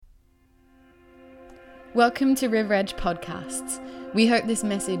Welcome to River Edge Podcasts. We hope this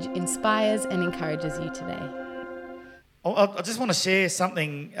message inspires and encourages you today. I just want to share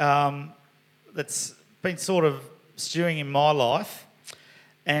something that's been sort of stewing in my life.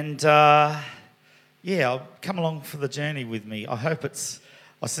 And come along for the journey with me. I hope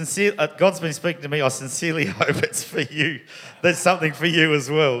God's been speaking to me. I sincerely hope it's for you. There's something for you as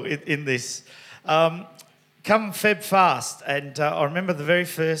well in this. Come Feb Fast, and I remember the very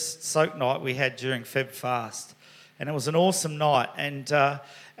first soak night we had during Feb Fast, and it was an awesome night, and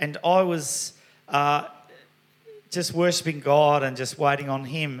I was just worshipping God and just waiting on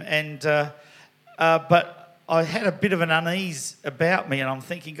Him, but I had a bit of an unease about me, and I'm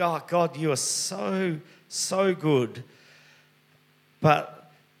thinking, oh God, you are so good,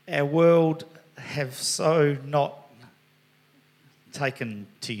 but our world have so not taken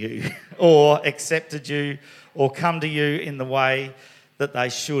to you or accepted you or come to you in the way that they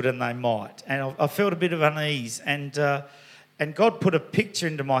should and they might. And I felt a bit of unease, and God put a picture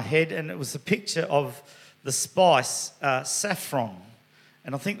into my head, and it was a picture of the spice saffron,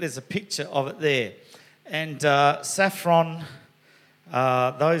 and I think there's a picture of it there. And saffron,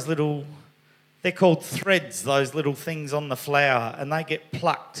 they're called threads, those little things on the flower, and they get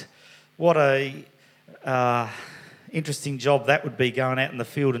plucked. What a interesting job that would be, going out in the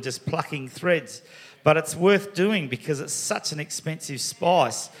field and just plucking threads. But it's worth doing because it's such an expensive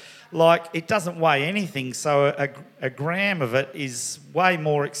spice. Like, it doesn't weigh anything, so a gram of it is way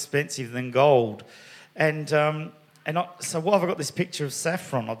more expensive than gold. So why have I got this picture of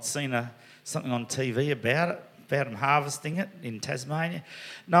saffron? I'd seen something on TV about them harvesting it in Tasmania.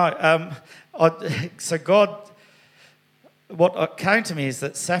 What came to me is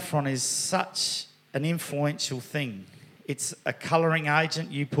that saffron is such an influential thing. It's a colouring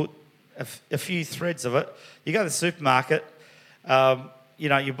agent. You put a few threads of it. You go to the supermarket,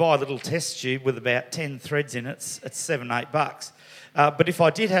 you buy a little test tube with about 10 threads in it. It's $7-8. But if I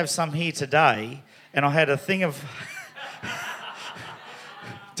did have some here today, and I had a thing of...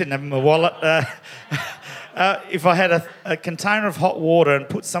 didn't have my wallet. If I had a container of hot water and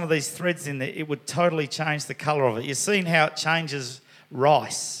put some of these threads in there, it would totally change the colour of it. You've seen how it changes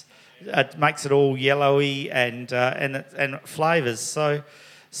rice. It makes it all yellowy and it flavours.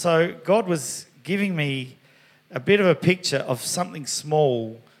 So God was giving me a bit of a picture of something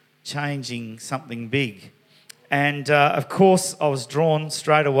small changing something big. And of course I was drawn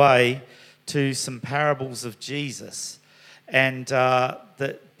straight away to some parables of Jesus. And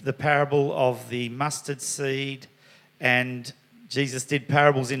the parable of the mustard seed, and Jesus did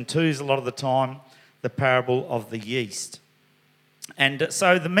parables in twos a lot of the time, the parable of the yeast. And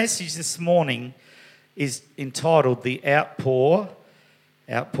so the message this morning is entitled The Outpour.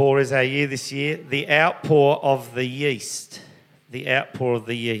 Outpour is our year this year. The Outpour of the Yeast. The Outpour of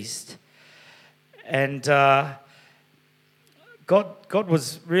the Yeast. And God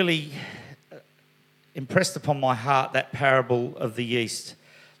was really impressed upon my heart, that parable of the yeast.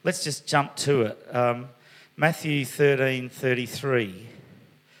 Let's just jump to it. Matthew 13:33.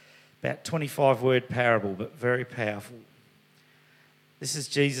 About 25-word parable, but very powerful. This is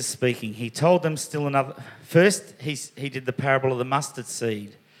Jesus speaking. He told them still another... First, he did the parable of the mustard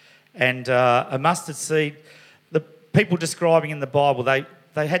seed. And a mustard seed, the people describing in the Bible, they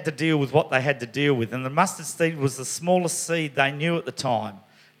had to deal with what they had to deal with. And the mustard seed was the smallest seed they knew at the time.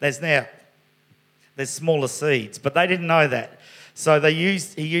 There's smaller seeds, but they didn't know that. So he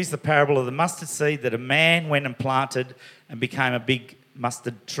used the parable of the mustard seed that a man went and planted and became a big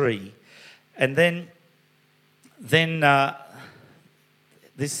mustard tree. And then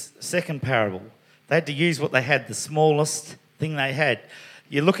this second parable, they had to use what they had, the smallest thing they had.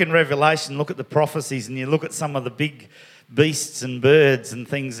 You look in Revelation, look at the prophecies, and you look at some of the big beasts and birds and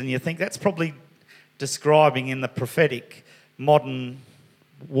things, and you think that's probably describing in the prophetic modern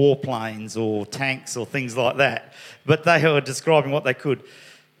warplanes or tanks or things like that. But they were describing what they could.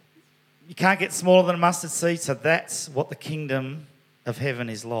 You can't get smaller than a mustard seed, so that's what the kingdom of heaven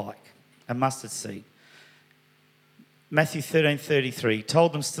is like, a mustard seed. Matthew 13:33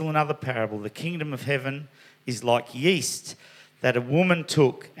 told them still another parable. The kingdom of heaven is like yeast that a woman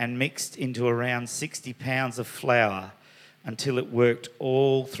took and mixed into around 60 pounds of flour until it worked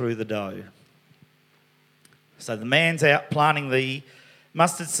all through the dough. So the man's out planting the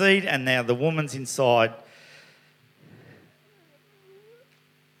mustard seed, and now the woman's inside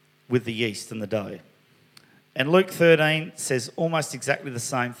with the yeast and the dough. And Luke 13 says almost exactly the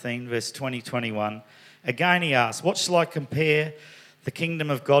same thing, verse 20-21. Again he asks, what shall I compare the kingdom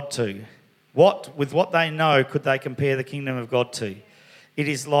of God to? With what they know could they compare the kingdom of God to? It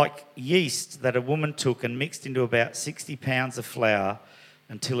is like yeast that a woman took and mixed into about 60 pounds of flour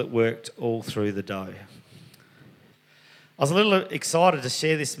until it worked all through the dough. I was a little excited to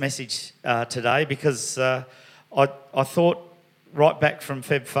share this message today because I thought right back from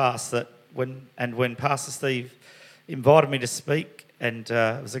Feb Fast that when Pastor Steve invited me to speak, and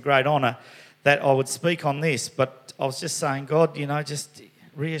it was a great honour that I would speak on this, but I was just saying, God, just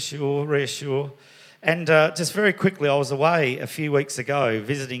reassure. And just very quickly, I was away a few weeks ago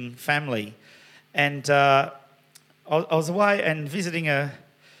visiting family, and I was away and visiting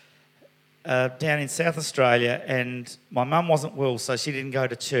down in South Australia, and my mum wasn't well, so she didn't go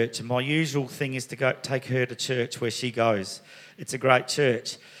to church. And my usual thing is to go take her to church where she goes. It's a great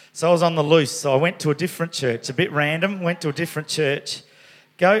church. So I was on the loose, so I went to a different church, a bit random, went to a different church,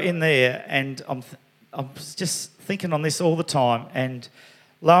 go in there, and I'm just thinking on this all the time, and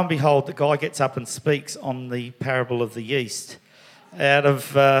lo and behold, the guy gets up and speaks on the parable of the yeast out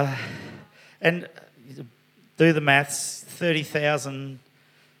of, and do the maths, 30,000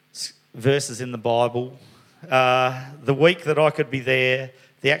 verses in the Bible. The week that I could be there,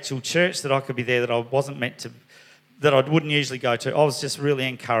 the actual church that I could be there that I wasn't meant to, that I wouldn't usually go to, I was just really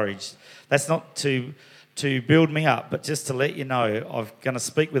encouraged. That's not to build me up, but just to let you know, I'm going to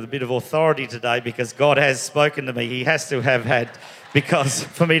speak with a bit of authority today because God has spoken to me. He has to have had, because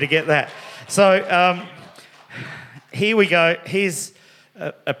for me to get that. So here we go. Here's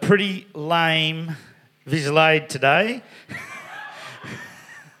a pretty lame visual aid today.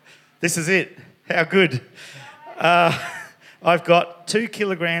 This is it. How good. I've got 2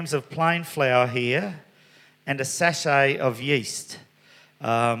 kilograms of plain flour here and a sachet of yeast.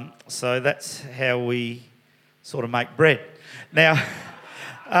 So that's how we sort of make bread. Now,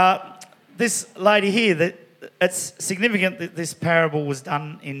 this lady here, it's significant that this parable was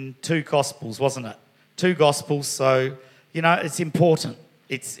done in 2 Gospels, wasn't it? 2 Gospels, so, it's important.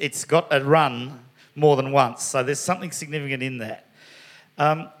 It's got a run more than once, so there's something significant in that.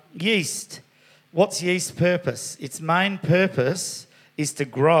 Yeast. What's yeast's purpose? Its main purpose is to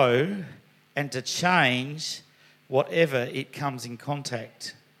grow and to change whatever it comes in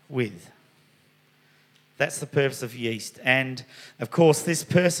contact with. That's the purpose of yeast. And, of course, this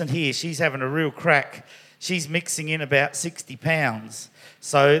person here, she's having a real crack. She's mixing in about 60 pounds.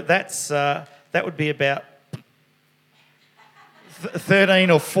 So that would be about 13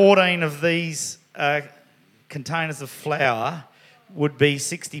 or 14 of these containers of flour would be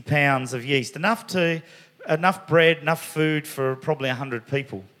 60 pounds of yeast. Enough bread, enough food for probably 100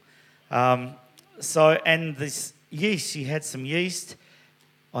 people. And this yeast, she had some yeast.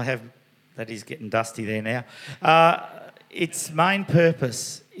 That is getting dusty there now. Its main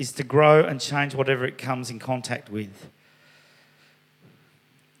purpose is to grow and change whatever it comes in contact with.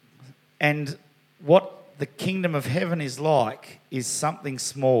 And what the kingdom of heaven is like is something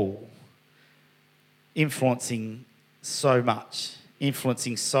small, influencing so much.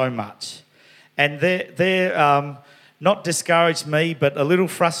 And they're not discouraged me, but a little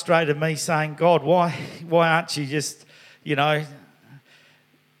frustrated me, saying, God, why aren't you just,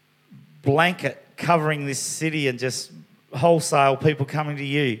 blanket covering this city and just wholesale people coming to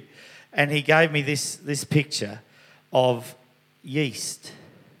you? And he gave me this picture of yeast,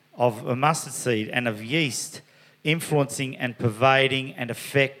 of a mustard seed, and of yeast influencing and pervading and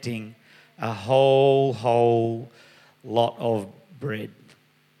affecting a whole lot of bread.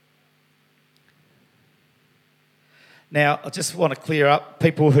 Now, I just want to clear up,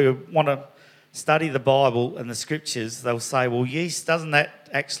 people who want to study the Bible and the scriptures, they'll say, well, yeast, doesn't that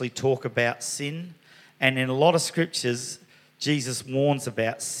actually talk about sin? And in a lot of scriptures, Jesus warns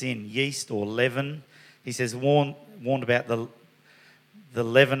about sin, yeast or leaven. He says, warned about the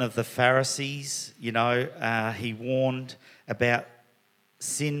leaven of the Pharisees. He warned about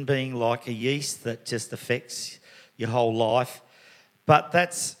sin being like a yeast that just affects your whole life. But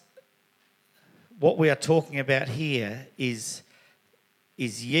that's what we are talking about here is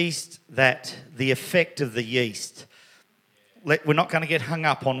yeast, that the effect of the yeast. We're not going to get hung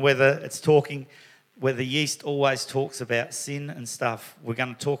up on whether yeast always talks about sin and stuff. We're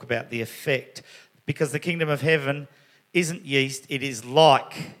going to talk about the effect, because the kingdom of heaven isn't yeast, it is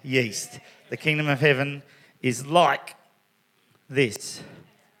like yeast. The kingdom of heaven is like this.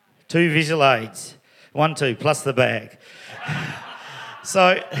 2 visual aids. 1, 2, plus the bag.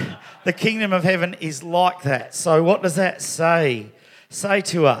 So the kingdom of heaven is like that. So what does that say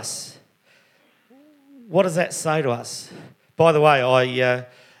to us? What does that say to us? By the way,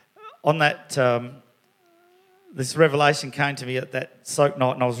 this revelation came to me at that soak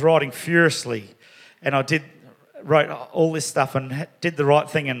night, and I was writing furiously, and I wrote all this stuff and did the right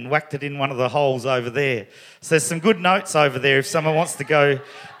thing and whacked it in one of the holes over there. So there's some good notes over there if someone wants to go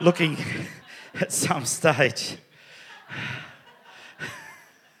looking at some stage.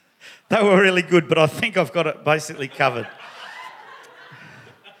 They were really good, but I think I've got it basically covered.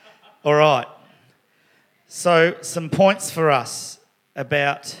 All right. So some points for us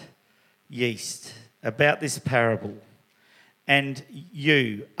about yeast, about this parable. And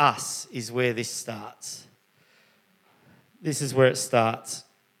you, us, is where this starts. This is where it starts.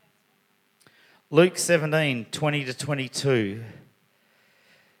 Luke 17, 20 to 22.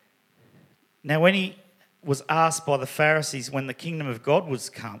 Now when he was asked by the Pharisees when the kingdom of God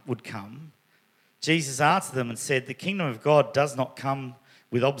would come, Jesus answered them and said, the kingdom of God does not come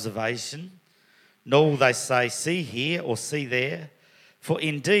with observation, nor will they say, see here or see there. For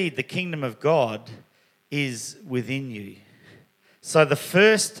indeed the kingdom of God is within you. So the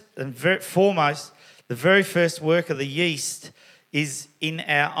first and foremost, the very first work of the yeast is in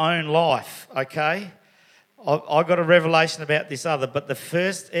our own life, okay? I got a revelation about this other, but the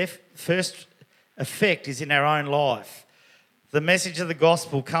first effect is in our own life. The message of the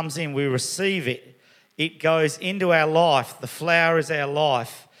gospel comes in, we receive it, it goes into our life, the flour is our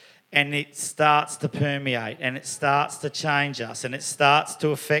life, and it starts to permeate, and it starts to change us, and it starts to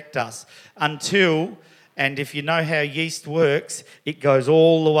affect us until, and if you know how yeast works, it goes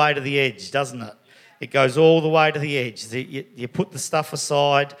all the way to the edge, doesn't it? It goes all the way to the edge. You put the stuff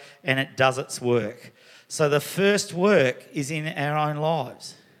aside and it does its work. So the first work is in our own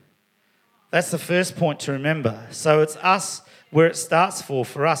lives. That's the first point to remember. So it's us where it starts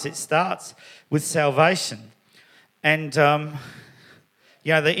for us. It starts with salvation. And,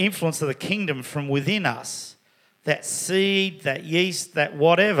 the influence of the kingdom from within us, that seed, that yeast, that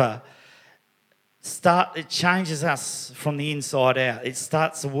whatever, it changes us from the inside out. It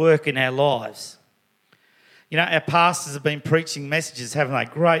starts to work in our lives. Our pastors have been preaching messages, haven't they?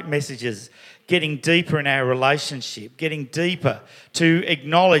 Great messages, getting deeper in our relationship, getting deeper to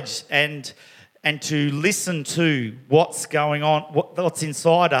acknowledge and to listen to what's going on, what's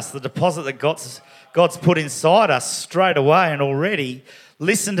inside us, the deposit that God's put inside us straight away and already.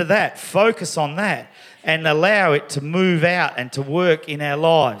 Listen to that, focus on that, and allow it to move out and to work in our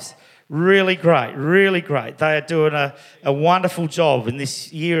lives. Really great, really great. They are doing a wonderful job in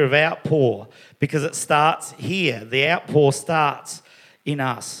this year of Outpour because it starts here. The outpour starts in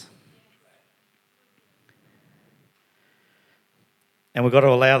us. And we've got to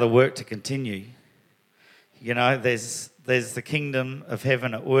allow the work to continue. There's the kingdom of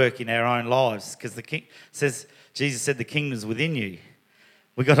heaven at work in our own lives because Jesus said the kingdom is within you.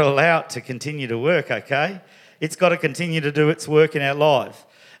 We've got to allow it to continue to work, okay? It's got to continue to do its work in our life.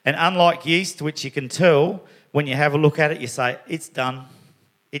 And unlike yeast, which you can tell when you have a look at it, you say, it's done.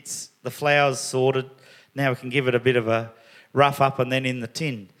 The flour's sorted. Now we can give it a bit of a rough up and then in the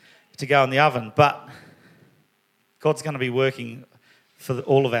tin to go in the oven. But God's going to be working for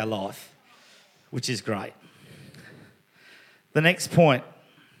all of our life, which is great. The next point,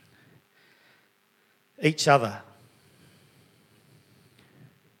 each other.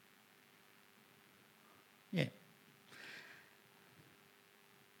 Yeah.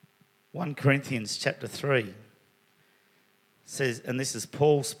 1 Corinthians chapter 3 says, and this is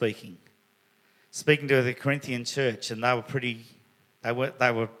Paul speaking to the Corinthian church, and they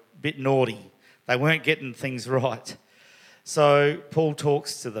were a bit naughty. They weren't getting things right. So Paul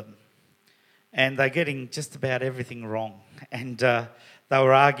talks to them, and they're getting just about everything wrong. And they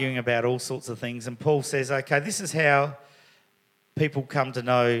were arguing about all sorts of things. And Paul says, okay, this is how people come to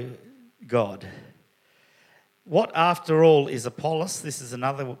know God. What, after all, is Apollos? This is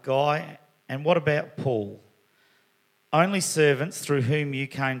another guy. And what about Paul? Only servants through whom you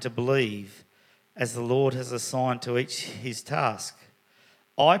came to believe, as the Lord has assigned to each his task.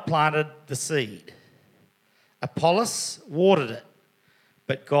 I planted the seed. Apollos watered it,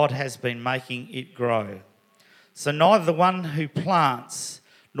 but God has been making it grow. So neither the one who plants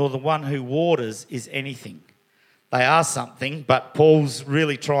nor the one who waters is anything. They are something, but Paul's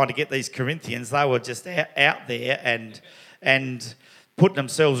really trying to get these Corinthians. They were just out there and putting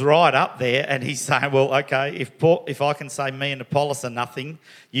themselves right up there. And he's saying, well, okay, if I can say me and Apollos are nothing,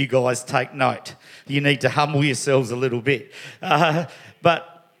 you guys take note. You need to humble yourselves a little bit.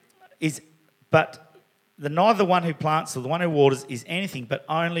 But neither the one who plants or the one who waters is anything, but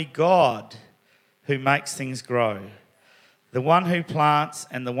only God who makes things grow. The one who plants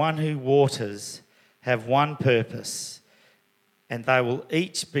and the one who waters have one purpose, and they will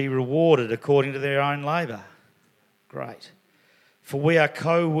each be rewarded according to their own labour. Great. For we are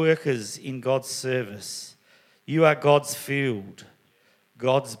co-workers in God's service. You are God's field,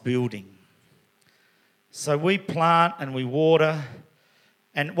 God's building. So we plant and we water.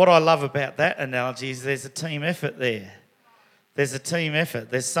 And what I love about that analogy is there's a team effort there. There's a team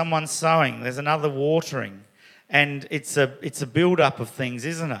effort. There's someone sowing. There's another watering. And it's a build-up of things,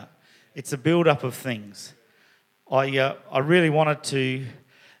 isn't it? It's a build-up of things. I really wanted to,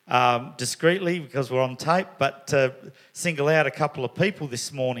 discreetly, because we're on tape, but single out a couple of people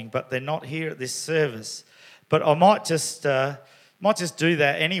this morning, but they're not here at this service. But I might just do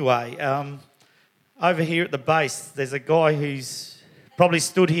that anyway. Over here at the base, there's a guy who's probably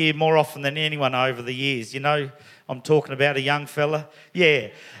stood here more often than anyone over the years. You know, I'm talking about a young fella. Yeah.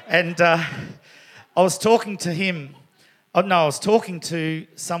 And I was talking to him. I was talking to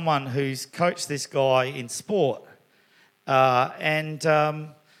someone who's coached this guy in sport.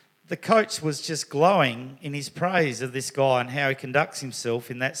 The coach was just glowing in his praise of this guy and how he conducts himself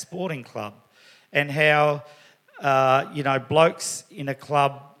in that sporting club, and how, blokes in a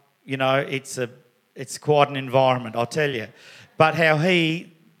club, it's quite an environment, I'll tell you. But how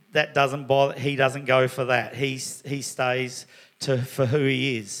that doesn't bother, he doesn't go for that. He stays for who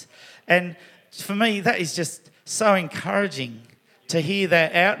he is. And for me, that is just so encouraging to hear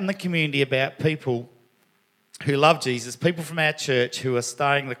that out in the community about people who love Jesus, people from our church who are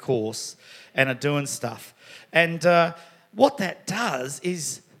staying the course and are doing stuff. And what that does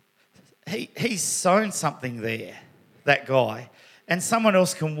is he's sown something there, that guy, and someone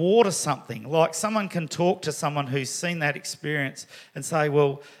else can water something. Like someone can talk to someone who's seen that experience and say,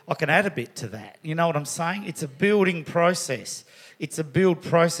 well, I can add a bit to that. You know what I'm saying? It's a building process. It's a build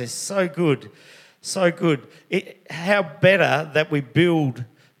process. So good. So good. How better that we build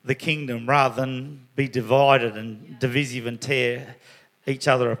the kingdom rather than be divided and divisive and tear each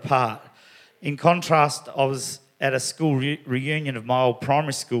other apart. In contrast, I was at a school reunion of my old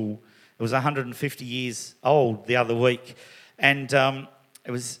primary school. It was 150 years old the other week, and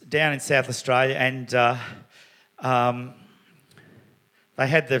it was down in South Australia, and they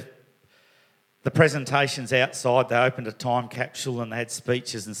had the presentations outside. They opened a time capsule and they had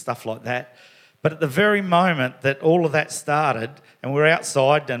speeches and stuff like that. But at the very moment that all of that started, and we're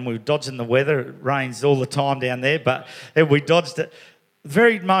outside and we're dodging the weather, it rains all the time down there, but we dodged it. The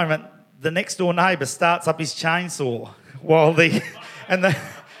very moment the next door neighbour starts up his chainsaw while the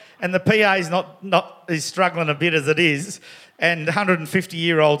PA is struggling a bit as it is, and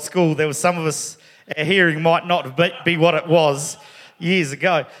 150-year-old school, there was some of us, our hearing might not be what it was years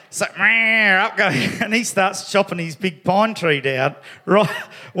ago. So, up go, and he starts chopping his big pine tree down, right,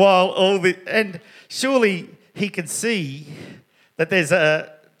 and surely he can see that there's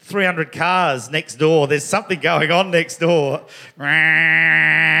 300 cars next door. There's something going on next door.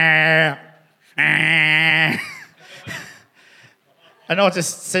 And I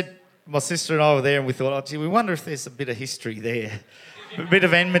just said, my sister and I were there, and we thought, oh, gee, we wonder if there's a bit of history there, a bit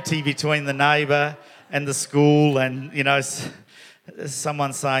of enmity between the neighbour and the school, and,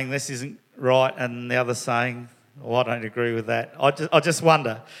 someone saying this isn't right and the other saying, oh, I don't agree with that. I just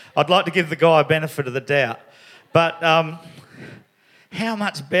wonder. I'd like to give the guy a benefit of the doubt. But how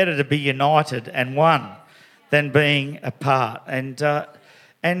much better to be united and one than being apart. And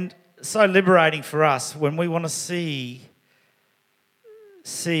so liberating for us when we want to see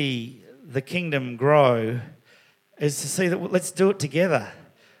the kingdom grow, is to see that let's do it together.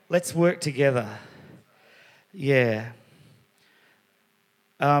 Let's work together. Yeah.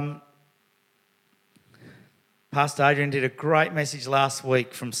 Pastor Adrian did a great message last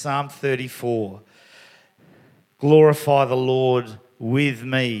week from Psalm 34. Glorify the Lord with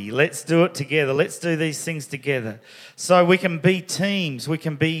me. Let's do it together. Let's do these things together. So we can be teams. We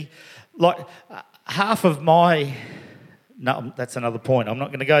can be like half of my... No, that's another point. I'm not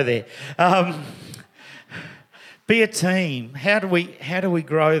going to go there. Be a team. How do we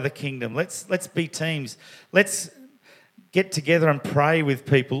grow the kingdom? Let's be teams. Let's get together and pray with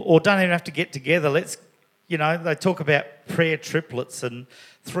people, or don't even have to get together. They talk about prayer triplets and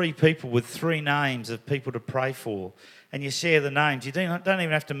 3 people with 3 names of people to pray for, and you share the names. You don't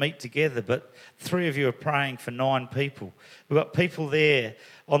even have to meet together, but 3 of you are praying for 9 people. We've got people there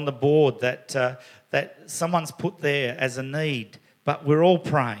on the board that someone's put there as a need, but we're all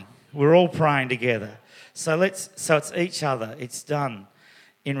praying. We're all praying together. So it's each other. It's done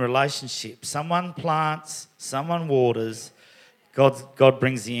in relationship. Someone plants, someone waters. God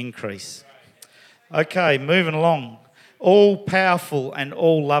brings the increase. Okay, moving along. All powerful and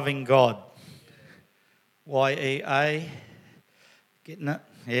all loving God. YEA. Getting it?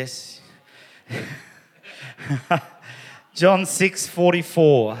 Yes. John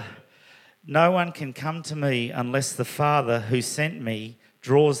 6:44. No one can come to me unless the Father who sent me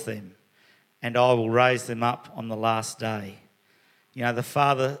draws them, and I will raise them up on the last day. The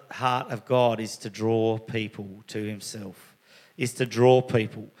Father heart of God is to draw people to himself, is to draw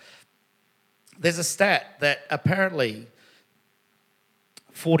people. There's a stat that apparently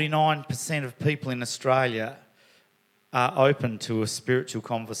 49% of people in Australia are open to a spiritual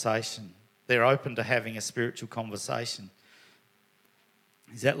conversation. They're open to having a spiritual conversation.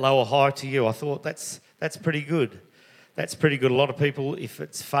 Is that low or high to you? I thought that's pretty good. That's pretty good. A lot of people, if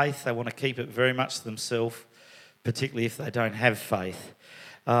it's faith, they want to keep it very much to themselves, particularly if they don't have faith.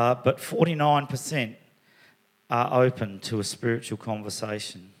 But 49% are open to a spiritual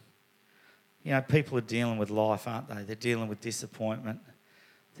conversation. You know, people are dealing with life, aren't they? They're dealing with disappointment.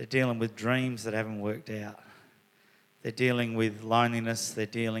 They're dealing with dreams that haven't worked out. They're dealing with loneliness. They're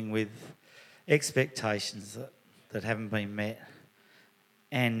dealing with expectations that haven't been met.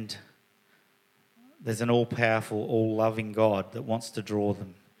 And there's an all-powerful, all-loving God that wants to draw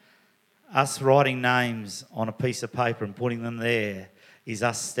them. Us writing names on a piece of paper and putting them there is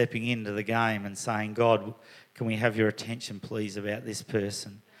us stepping into the game and saying, God, can we have your attention, please, about this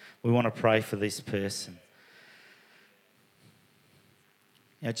person? We want to pray for this person.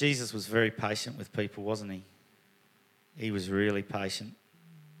 You know, Jesus was very patient with people, wasn't he? He was really patient,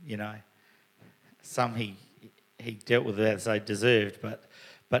 you know. Some he dealt with as they deserved,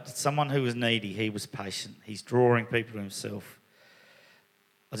 but someone who was needy, he was patient. He's drawing people to himself.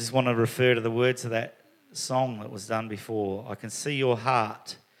 I just want to refer to the words of that song that was done before. I can see your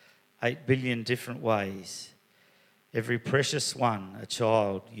heart 8 billion different ways. Every precious one, a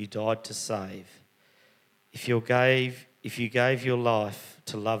child you died to save. If you gave your life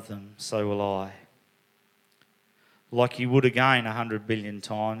to love them, so will I. Like you would again 100 billion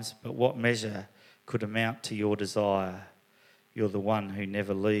times, but what measure could amount to your desire? You're the one who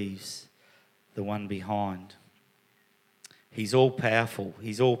never leaves, the one behind. He's all powerful,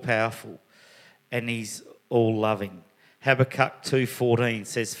 and he's all loving. Habakkuk 2:14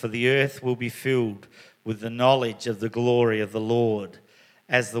 says, for the earth will be filled with the knowledge of the glory of the Lord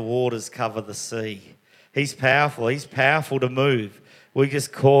as the waters cover the sea. He's powerful to move. We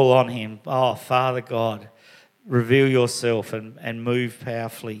just call on him. Oh, Father God, reveal yourself and move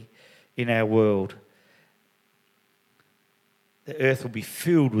powerfully in our world. The earth will be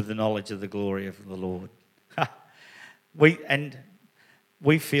filled with the knowledge of the glory of the Lord.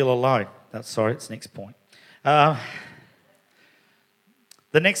 We feel alone. Sorry, it's next point. The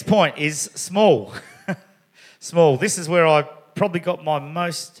next point is small. Small. This is where I probably got my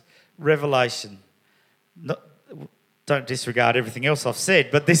most revelation. Don't disregard everything else I've said,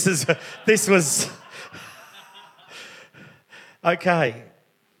 but this was okay.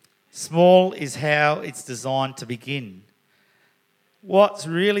 Small is how it's designed to begin. What's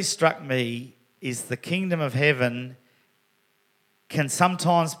really struck me is the kingdom of heaven can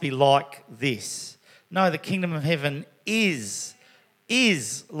sometimes be like this. No, the kingdom of heaven is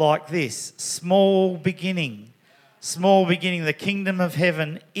like this. Small beginning. The kingdom of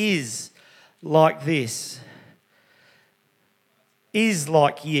heaven is like this. Is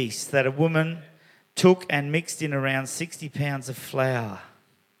like yeast that a woman took and mixed in around 60 pounds of flour.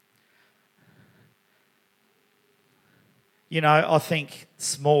 You know, I think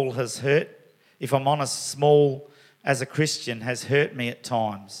small has hurt. If I'm honest, small as a Christian has hurt me at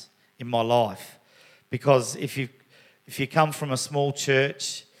times in my life. Because if you come from a small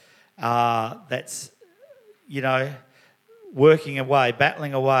church that's, you know, working away,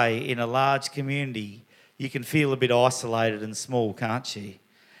 battling away in a large community, you can feel a bit isolated and small, can't you?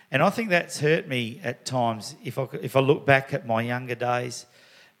 And I think that's hurt me at times. If I look back at my younger days,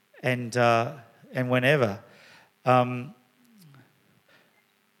 and whenever,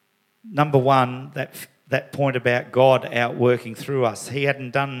 number one, that point about God outworking through us, he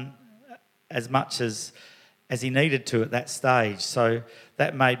hadn't done as much as he needed to at that stage. So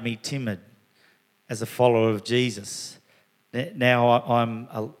that made me timid as a follower of Jesus. Now I'm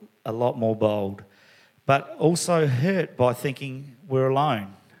a lot more bold, but also hurt by thinking we're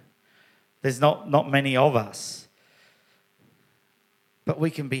alone. There's not many of us. But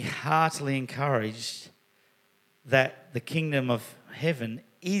we can be heartily encouraged that the kingdom of heaven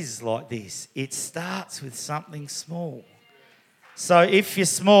is like this. It starts with something small. So if you're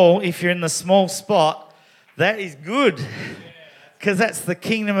small, if you're in the small spot, that is good, because that's the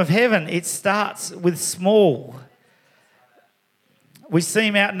kingdom of heaven. It starts with small. We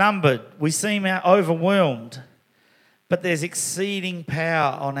seem outnumbered. We seem overwhelmed. But there's exceeding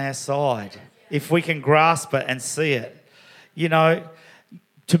power on our side if we can grasp it and see it. You know,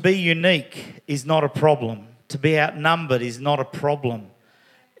 to be unique is not a problem. To be outnumbered is not a problem.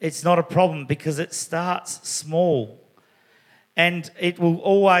 It's not a problem because it starts small. And there'll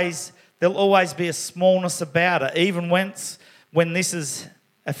always be a smallness about it. Even when this is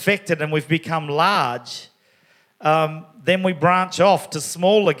affected and we've become large, then we branch off to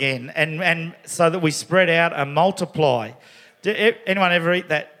small again, and so that we spread out and multiply. Did anyone ever eat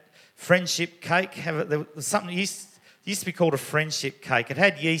that friendship cake? There was something It used to be called a friendship cake. It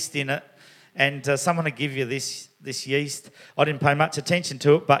had yeast in it, and someone would give you this yeast. I didn't pay much attention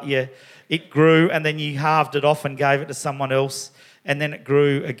to it, but it grew, and then you halved it off and gave it to someone else, and then it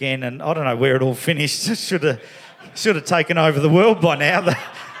grew again, and I don't know where it all finished. Should have taken over the world by now,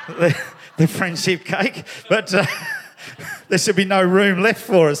 the friendship cake, but there should be no room left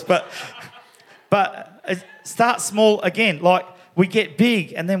for us. But start small again. Like, we get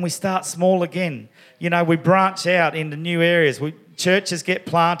big and then we start small again. You know, we branch out into new areas. Churches get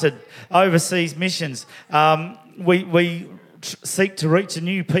planted, overseas missions. We seek to reach a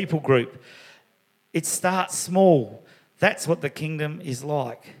new people group. It starts small. That's what the kingdom is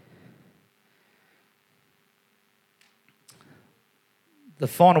like. The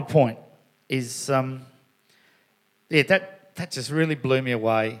final point is, that just really blew me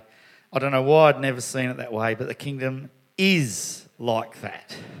away. I don't know why I'd never seen it that way, but the kingdom is like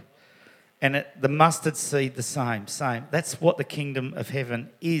that. And the mustard seed, the same. That's what the kingdom of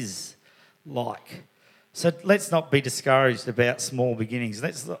heaven is like. So let's not be discouraged about small beginnings.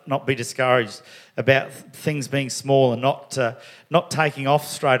 Let's not be discouraged about things being small and not taking off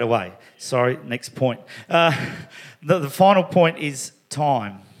straight away. Sorry, next point. The final point is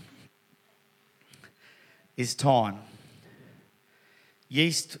time.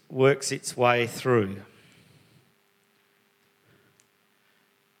 Yeast works its way through.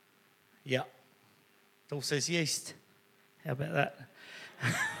 Yeah. It all says yeast. How about that?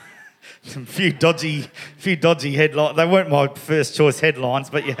 Some few dodgy headlines. They weren't my first choice headlines,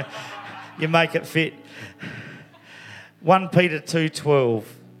 but you make it fit. 1 Peter 2:12.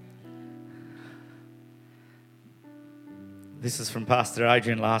 This is from Pastor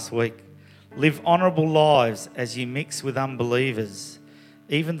Adrian last week. Live honourable lives as you mix with unbelievers,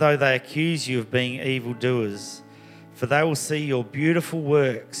 even though they accuse you of being evildoers, for they will see your beautiful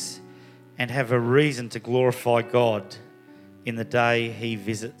works and have a reason to glorify God in the day he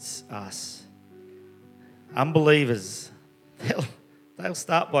visits us. Unbelievers, they'll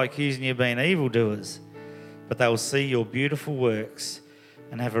start by accusing you of being evildoers, but they will see your beautiful works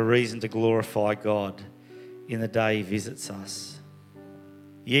and have a reason to glorify God in the day he visits us.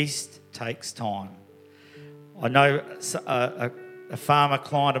 Yeast takes time. I know a farmer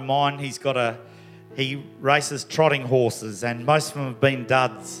client of mine, he races trotting horses, and most of them have been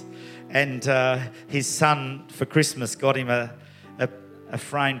duds. And his son, for Christmas, got him a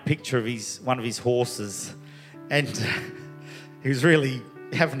framed picture of one of his horses. And he was really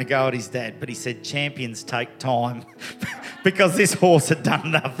having a go at his dad, but he said, champions take time. Because this horse had done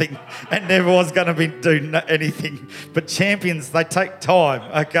nothing and never was going to do anything. But champions, they take time,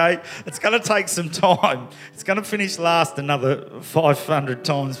 okay? It's going to take some time. It's going to finish last another 500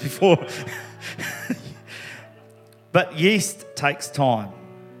 times before. But yeast takes time.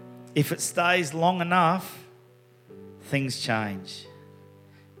 If it stays long enough, things change.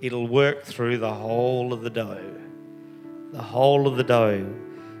 It'll work through the whole of the dough. The whole of the dough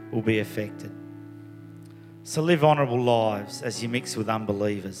will be affected. So live honourable lives as you mix with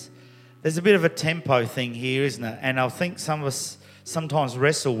unbelievers. There's a bit of a tempo thing here, isn't it? And I think some of us sometimes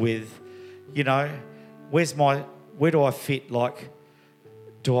wrestle with, where do I fit? Like,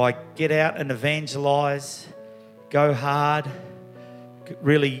 do I get out and evangelise, go hard,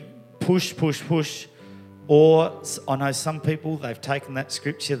 really push? Or I know some people, they've taken that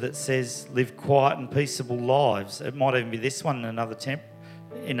scripture that says live quiet and peaceable lives. It might even be this one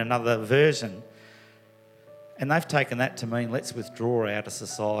in another version. And they've taken that to mean let's withdraw out of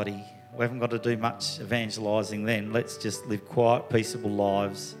society. We haven't got to do much evangelising then. Let's just live quiet, peaceable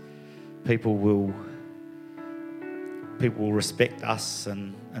lives. People will respect us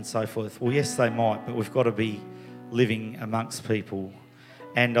and so forth. Well, yes, they might, but we've got to be living amongst people.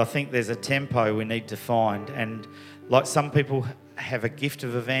 And I think there's a tempo we need to find. And like some people have a gift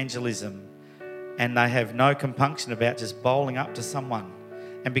of evangelism and they have no compunction about just bowling up to someone.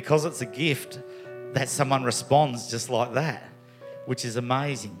 And because it's a gift, that someone responds just like that, which is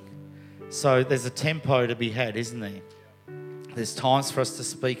amazing. So there's a tempo to be had, isn't there? There's times for us to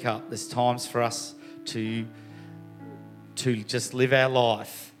speak up. There's times for us to just live our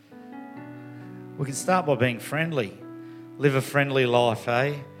life. We can start by being friendly. Live a friendly life,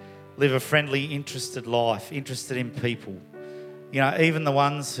 eh? Live a friendly, interested life, interested in people. Even the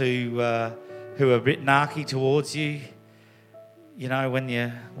ones who are a bit narky towards you,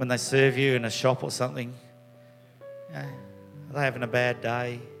 when they serve you in a shop or something, are they having a bad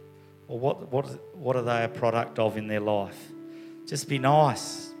day? Or what are they a product of in their life? Just be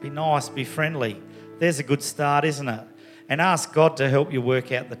nice, be friendly. There's a good start, isn't it? And ask God to help you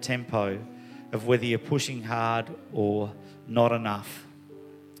work out the tempo of whether you're pushing hard or not enough.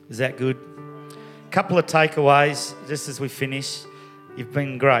 Is that good? couple of takeaways just as we finish. You've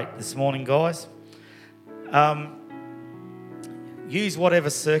been great this morning, guys. Use whatever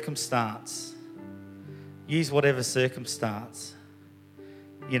circumstance. Use whatever circumstance.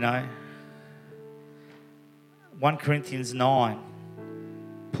 1 Corinthians 9.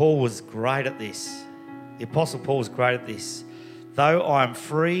 Paul was great at this. The Apostle Paul was great at this. Though I am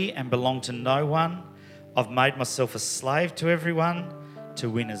free and belong to no one, I've made myself a slave to everyone to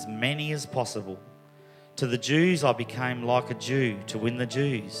win as many as possible. To the Jews, I became like a Jew to win the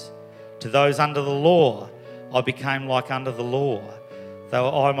Jews. To those under the law, I became like under the law,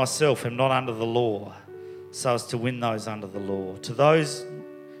 though I myself am not under the law, so as to win those under the law. To those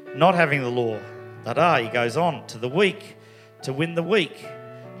not having the law, he goes on, to the weak, to win the weak.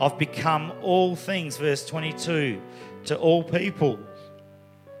 I've become all things, verse 22, to all people,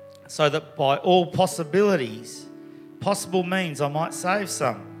 so that by all possible means I might save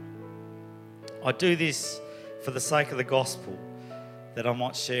some. I do this for the sake of the gospel, that I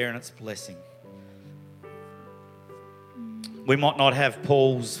might share in its blessing. We might not have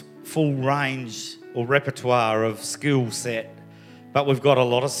Paul's full range or repertoire of skill set, but we've got a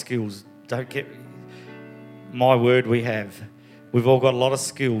lot of skills. Don't get my word, we have. We've all got a lot of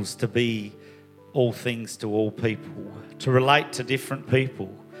skills to be all things to all people, to relate to different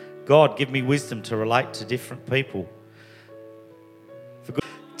people. God, give me wisdom to relate to different people.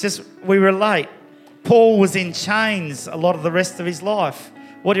 We relate. Paul was in chains a lot of the rest of his life.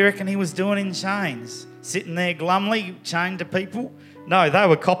 What do you reckon he was doing in chains? Sitting there glumly, chained to people? No, they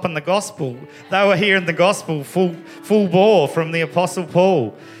were copping the gospel. They were hearing the gospel full bore from the Apostle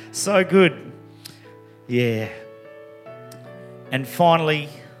Paul. So good. Yeah. And finally,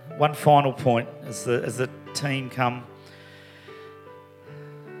 one final point as the team come.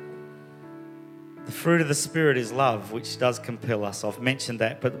 The fruit of the Spirit is love, which does compel us. I've mentioned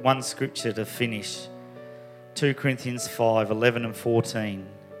that, but one scripture to finish. 2 Corinthians 5, 11 and 14.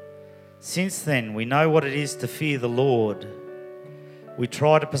 Since then, we know what it is to fear the Lord. We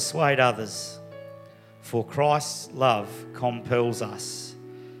try to persuade others, for Christ's love compels us,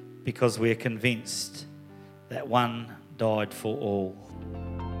 because we are convinced that one died for all.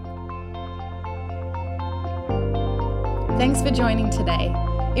 Thanks for joining today.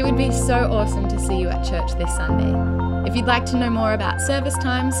 It would be so awesome to see you at church this Sunday. If you'd like to know more about service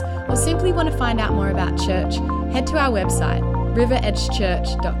times or simply want to find out more about church, head to our website,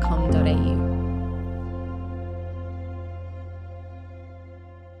 riveredgechurch.com.au.